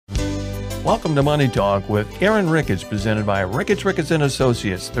Welcome to Money Talk with Aaron Ricketts, presented by Ricketts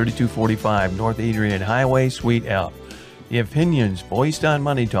Associates, 3245 North Adrian Highway, Suite F. The opinions voiced on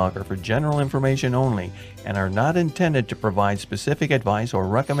Money Talk are for general information only and are not intended to provide specific advice or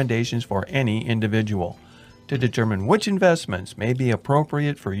recommendations for any individual. To determine which investments may be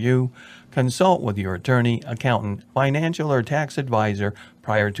appropriate for you, consult with your attorney, accountant, financial, or tax advisor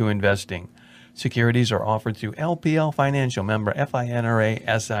prior to investing. Securities are offered through LPL Financial, member FINRA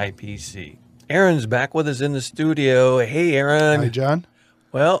SIPC. Aaron's back with us in the studio. Hey, Aaron. Hi, John.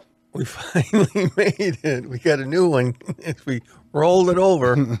 Well, we finally made it. We got a new one. We rolled it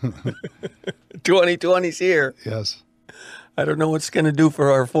over. 2020's here. Yes. I don't know what's going to do for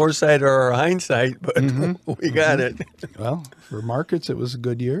our foresight or our hindsight, but we got it. Well, for markets, it was a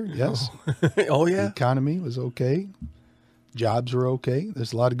good year. Yes. Oh, yeah. The economy was okay. Jobs were okay.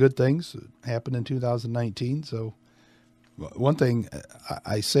 There's a lot of good things that happened in 2019. So one thing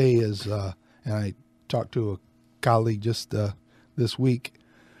I say is, and I talked to a colleague just this week,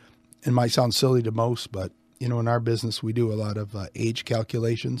 it might sound silly to most, but, you know, in our business, we do a lot of age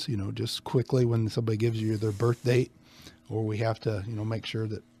calculations, you know, just quickly when somebody gives you their birth date, or we have to, you know, make sure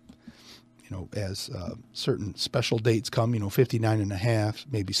that, you know, as certain special dates come, you know, 59 and a half,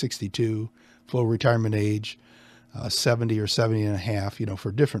 maybe 62, full retirement age, 70 or 70 and a half, you know,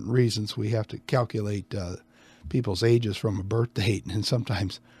 for different reasons, we have to calculate people's ages from a birth date. And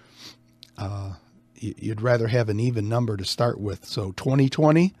sometimes you'd rather have an even number to start with. So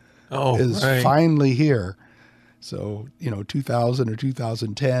 2020 is finally here. So, you know, 2000 or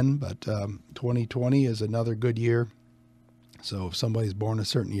 2010, but 2020 is another good year. So if somebody's born a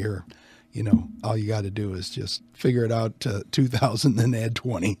certain year, you know, all you got to do is just figure it out to 2000 and add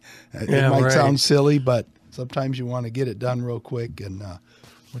 20. It might sound silly, but sometimes you want to get it done real quick. And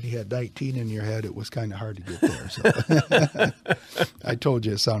when you had 19 in your head, it was kind of hard to get there. So I told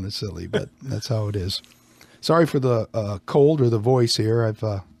you it sounded silly, but that's how it is. Sorry for the cold or the voice here. I've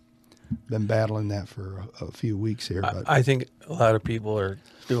been battling that for a few weeks here. But I think a lot of people are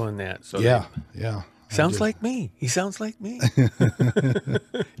doing that. So yeah. Sounds like me. He sounds like me.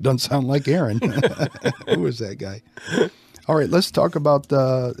 Doesn't sound like Aaron. Who is that guy? All right, let's talk about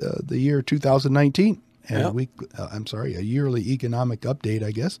the year 2019. And a yearly economic update,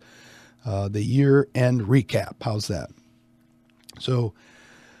 I guess. The year-end recap. How's that? So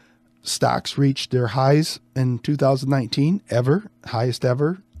stocks reached their highs in 2019 ever, highest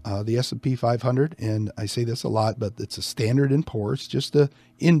ever. The S&P 500, and I say this a lot, but it's a Standard & Poor's, just a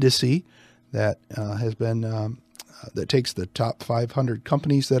indice that has been that takes the top 500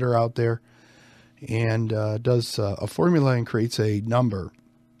 companies that are out there and does a formula and creates a number.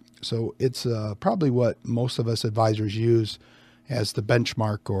 So it's probably what most of us advisors use as the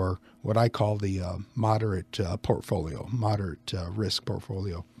benchmark, or what I call the moderate portfolio, moderate risk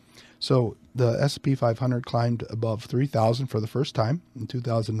portfolio. So the S&P 500 climbed above 3,000 for the first time in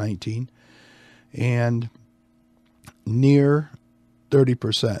 2019, and near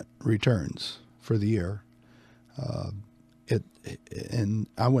 30% returns for the year. And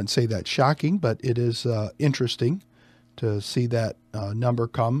I wouldn't say that's shocking, but it is interesting to see that number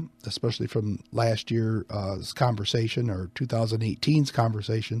come, especially from last year's conversation, or 2018's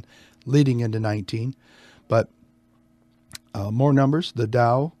conversation leading into 19. But more numbers, the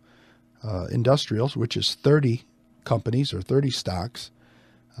Dow Industrials, which is 30 companies or 30 stocks,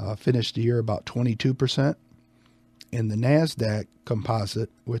 finished the year about 22%. And the NASDAQ composite,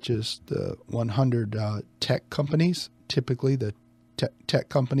 which is the 100 tech companies, typically the tech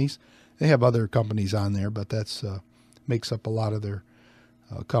companies, they have other companies on there, but that's makes up a lot of their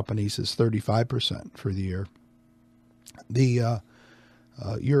companies, is 35% for the year. The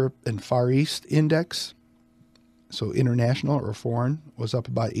Europe and Far East Index, so international or foreign, was up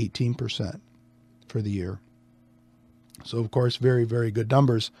about 18% for the year. So, of course, very, very good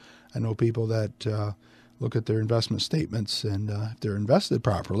numbers. I know people that look at their investment statements, and if they're invested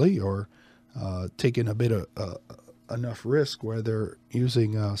properly, or taking a bit of enough risk where they're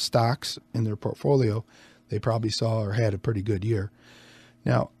using stocks in their portfolio, they probably saw or had a pretty good year.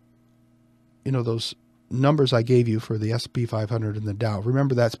 Now, you know, those numbers I gave you for the S&P 500 and the Dow,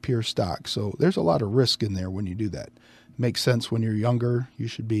 remember that's pure stock. So there's a lot of risk in there when you do that. It makes sense when you're younger, you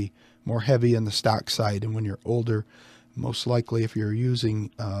should be more heavy in the stock side. And when you're older, most likely if you're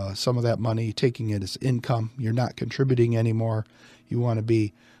using some of that money, taking it as income, you're not contributing anymore. You want to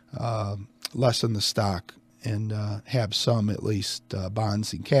be less in the stock and have some, at least,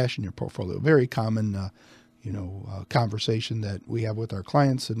 bonds and cash in your portfolio. Very common conversation that we have with our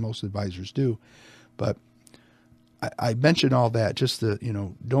clients, and most advisors do. But I mention all that just to,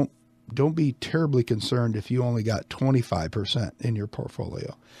 don't don't be terribly concerned if you only got 25% in your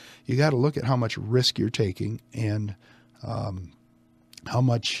portfolio. You got to look at how much risk you're taking and how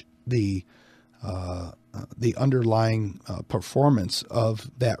much the underlying performance of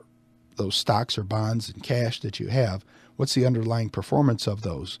those stocks or bonds and cash that you have. What's the underlying performance of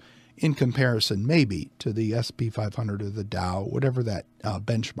those in comparison maybe to the S&P 500 or the Dow, whatever that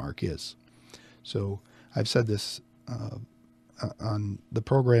benchmark is. So I've said this on the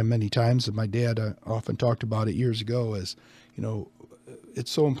program many times, and my dad often talked about it years ago, as,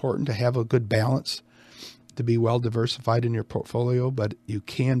 it's so important to have a good balance, to be well diversified in your portfolio, but you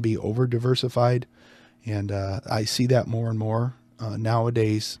can be over diversified. And I see that more and more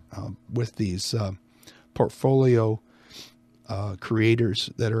nowadays with these portfolio creators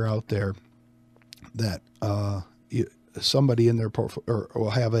that are out there, that somebody in their portfolio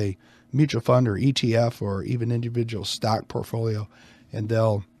will have a mutual fund or ETF or even individual stock portfolio, and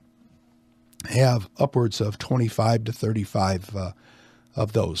they'll have upwards of 25 to 35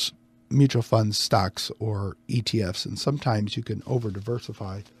 of those mutual funds, stocks, or ETFs. And sometimes you can over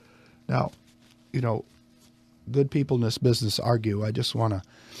diversify. Now, good people in this business argue. I just want to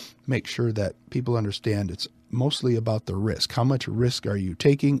make sure that people understand it's mostly about the risk. How much risk are you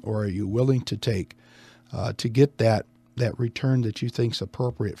taking, or are you willing to take to get that return that you think is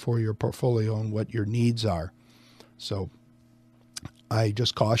appropriate for your portfolio and what your needs are? So I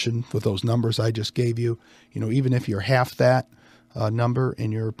just caution with those numbers I just gave you, even if you're half that number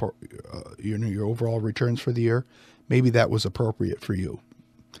in your overall returns for the year, maybe that was appropriate for you.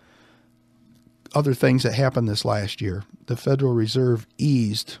 Other things that happened this last year: the Federal Reserve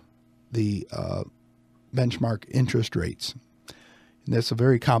eased the benchmark interest rates. And that's a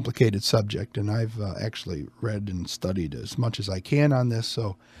very complicated subject, and I've actually read and studied as much as I can on this,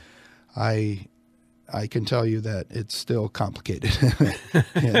 so I can tell you that it's still complicated.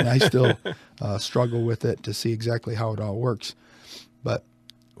 And I still struggle with it to see exactly how it all works. But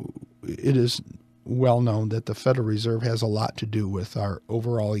it is well known that the Federal Reserve has a lot to do with our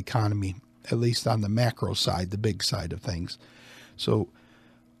overall economy, at least on the macro side, the big side of things. So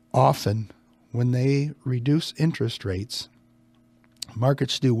often when they reduce interest rates,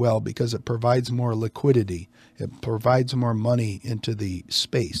 markets do well because it provides more liquidity. It provides more money into the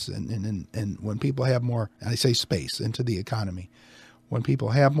space. And when people have more, I say space, into the economy. When people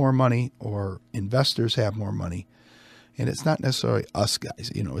have more money, or investors have more money, and it's not necessarily us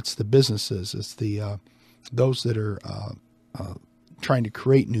guys, it's the businesses, it's the those that are trying to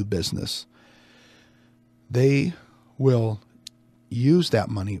create new business. They will use that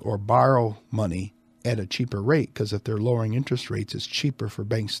money or borrow money at a cheaper rate, because if they're lowering interest rates, it's cheaper for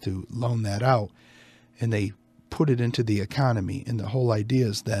banks to loan that out, and they put it into the economy. And the whole idea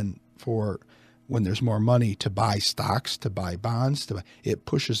is then, for when there's more money to buy stocks, to buy bonds, it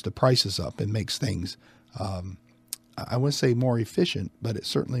pushes the prices up and makes things, I wouldn't say more efficient, but it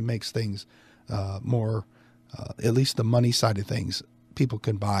certainly makes things more, at least the money side of things, people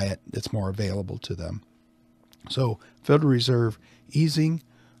can buy it. It's more available to them. So Federal Reserve easing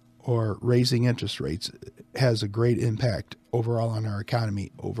or raising interest rates has a great impact overall on our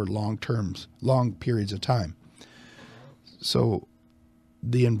economy over long periods of time. So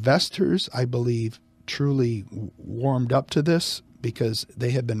the investors, I believe, truly warmed up to this because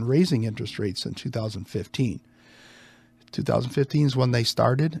they had been raising interest rates in 2015. 2015 is when they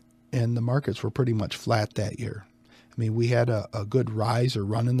started, and the markets were pretty much flat that year. I mean, we had a good rise or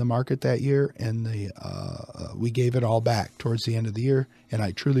run in the market that year, and we gave it all back towards the end of the year. And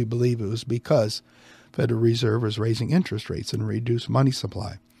I truly believe it was because Federal Reserve was raising interest rates and reduced money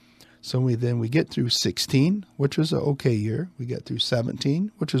supply. So we get through 16, which was an okay year. We get through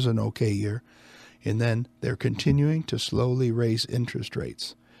 17, which is an okay year. And then they're continuing to slowly raise interest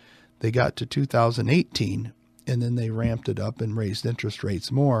rates. They got to 2018, and then they ramped it up and raised interest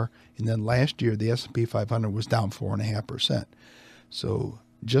rates more. And then last year, the S&P 500 was down 4.5%. So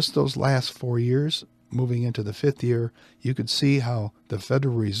just those last 4 years, moving into the fifth year, you could see how the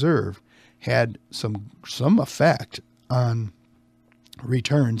Federal Reserve had some effect on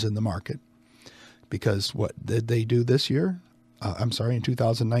returns in the market. Because what did they do this year? In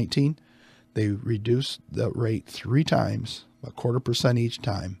 2019, they reduced the rate 3 times, 0.25% each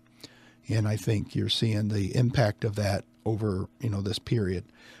time. And I think you're seeing the impact of that over, this period.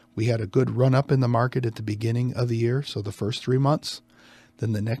 We had a good run up in the market at the beginning of the year, so the first 3 months.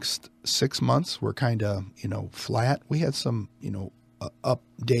 Then the next 6 months were kind of, flat. We had some, up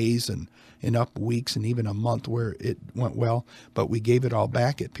days and up weeks and even a month where it went well, but we gave it all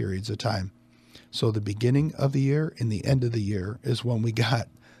back at periods of time. So the beginning of the year and the end of the year is when we got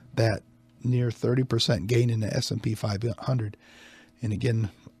that near 30% gain in the S&P 500. And again,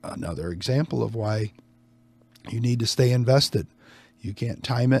 another example of why you need to stay invested. You can't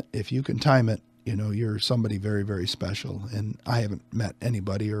time it. If you can time it, you're somebody very, very special. And I haven't met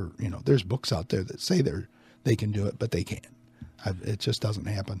anybody, or, there's books out there that say they can do it, but they can't. It just doesn't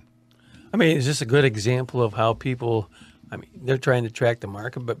happen. I mean, is this a good example of how people, they're trying to track the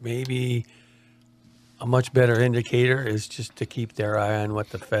market, but maybe a much better indicator is just to keep their eye on what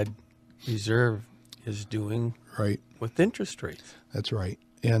the Fed Reserve is doing with interest rates. That's right.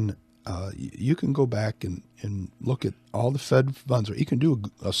 And you can go back and look at all the Fed funds rate. You can do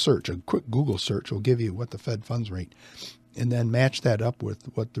a search, a quick Google search will give you what the Fed funds rate, and then match that up with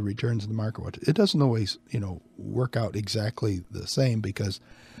what the returns in the market was. It doesn't always, work out exactly the same because,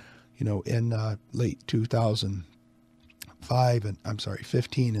 in late 2005 and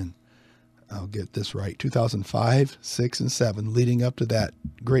 15 and I'll get this right, 2005, 6, and 7, leading up to that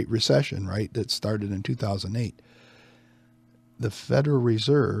Great Recession, right, that started in 2008. The Federal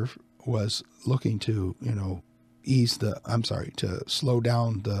Reserve was looking to, to slow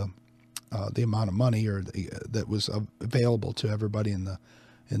down the amount of money that was available to everybody in the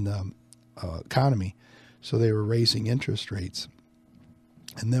economy. So they were raising interest rates.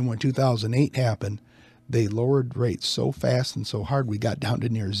 And then when 2008 happened, they lowered rates so fast and so hard we got down to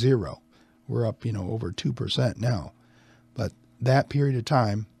near zero. We're up, over 2% now. But that period of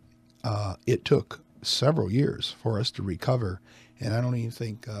time, it took several years for us to recover. And I don't even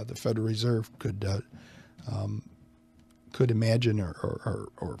think the Federal Reserve could imagine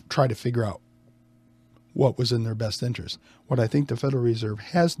or try to figure out what was in their best interest. What I think the Federal Reserve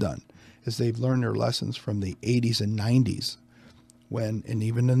has done is they've learned their lessons from the 80s and 90s and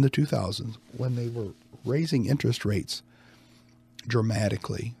even in the 2000s, when they were raising interest rates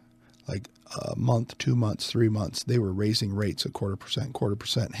dramatically, like a month, 2 months, 3 months, they were raising rates a 0.25%,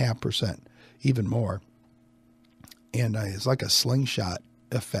 0.5%, even more. And it's like a slingshot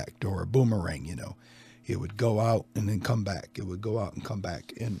effect or a boomerang, It would go out and then come back. It would go out and come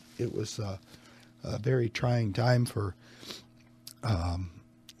back. And it was a very trying time for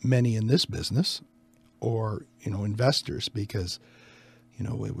many in this business or, investors because,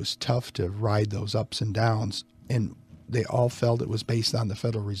 it was tough to ride those ups and downs. And they all felt it was based on the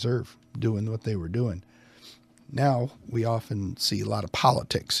Federal Reserve doing what they were doing. Now we often see a lot of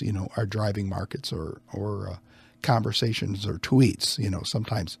politics, are driving markets or conversations or tweets,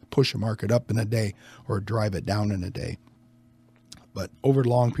 sometimes push a market up in a day or drive it down in a day. But over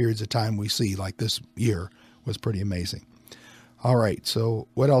long periods of time, we see like this year was pretty amazing. All right. So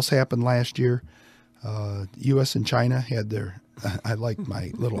what else happened last year? U.S. and China had their, I like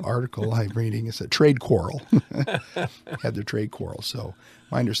my little article I'm reading. It's a trade quarrel, had their trade quarrel. So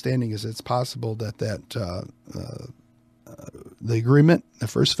my understanding is it's possible that the agreement, the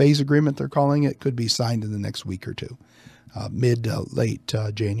first phase agreement, they're calling it, could be signed in the next week or two, late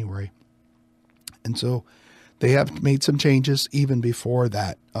January. And so they have made some changes even before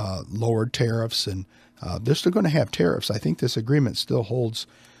that, lowered tariffs, and they're still going to have tariffs. I think this agreement still holds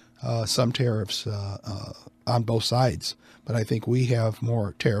some tariffs on both sides, but I think we have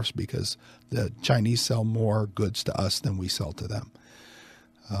more tariffs because the Chinese sell more goods to us than we sell to them.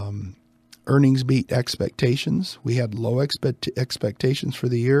 Earnings beat expectations. We had low expectations for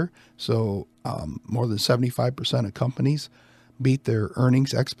the year, so more than 75% of companies beat their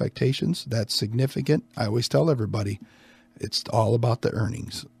earnings expectations. That's significant. I always tell everybody, it's all about the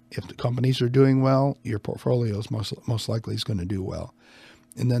earnings. If the companies are doing well, your portfolio is most likely is going to do well.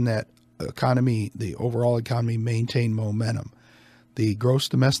 And then that economy, the overall economy, maintained momentum. The gross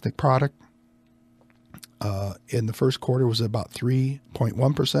domestic product in the first quarter was about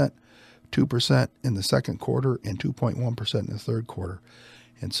 3.1%. 2% in the second quarter, and 2.1% in the third quarter.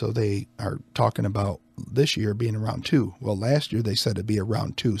 And so they are talking about this year being around 2. Well, last year they said it'd be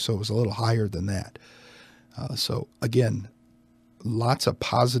around 2, so it was a little higher than that. So again, lots of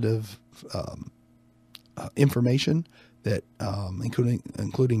positive information that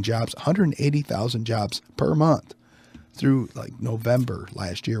including jobs, 180,000 jobs per month through like November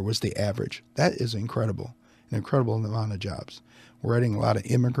last year was the average. That is incredible, an incredible amount of jobs. We're adding a lot of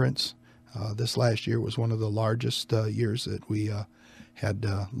immigrants. This last year was one of the largest years that we had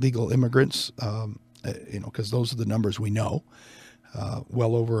legal immigrants, because those are the numbers we know.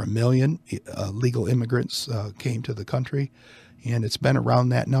 Well over 1 million legal immigrants came to the country, and it's been around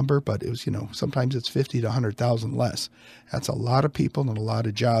that number, but it was, sometimes it's 50 to 100,000 less. That's a lot of people and a lot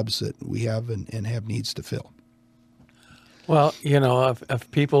of jobs that we have and have needs to fill. Well,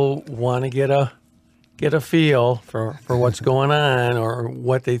 if people want to get a feel for what's going on or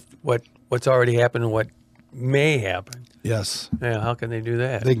what's already happened and what may happen. Yes. Yeah, how can they do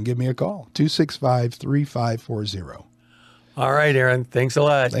that? They can give me a call, 265-3540. All right, Aaron. Thanks a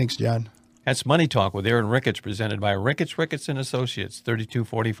lot. Thanks, John. That's Money Talk with Aaron Ricketts, presented by Ricketts Associates,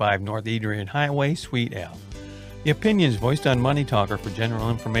 3245 North Adrian Highway, Suite F. The opinions voiced on Money Talk are for general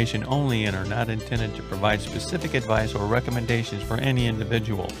information only and are not intended to provide specific advice or recommendations for any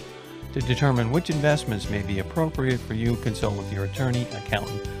individual. To determine which investments may be appropriate for you, consult with your attorney,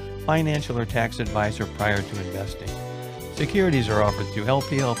 accountant, financial or tax advisor prior to investing. Securities are offered through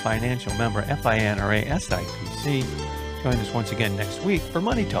LPL Financial, member FINRA SIPC. Join us once again next week for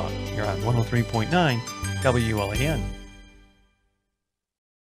Money Talk here on 103.9 WLEN.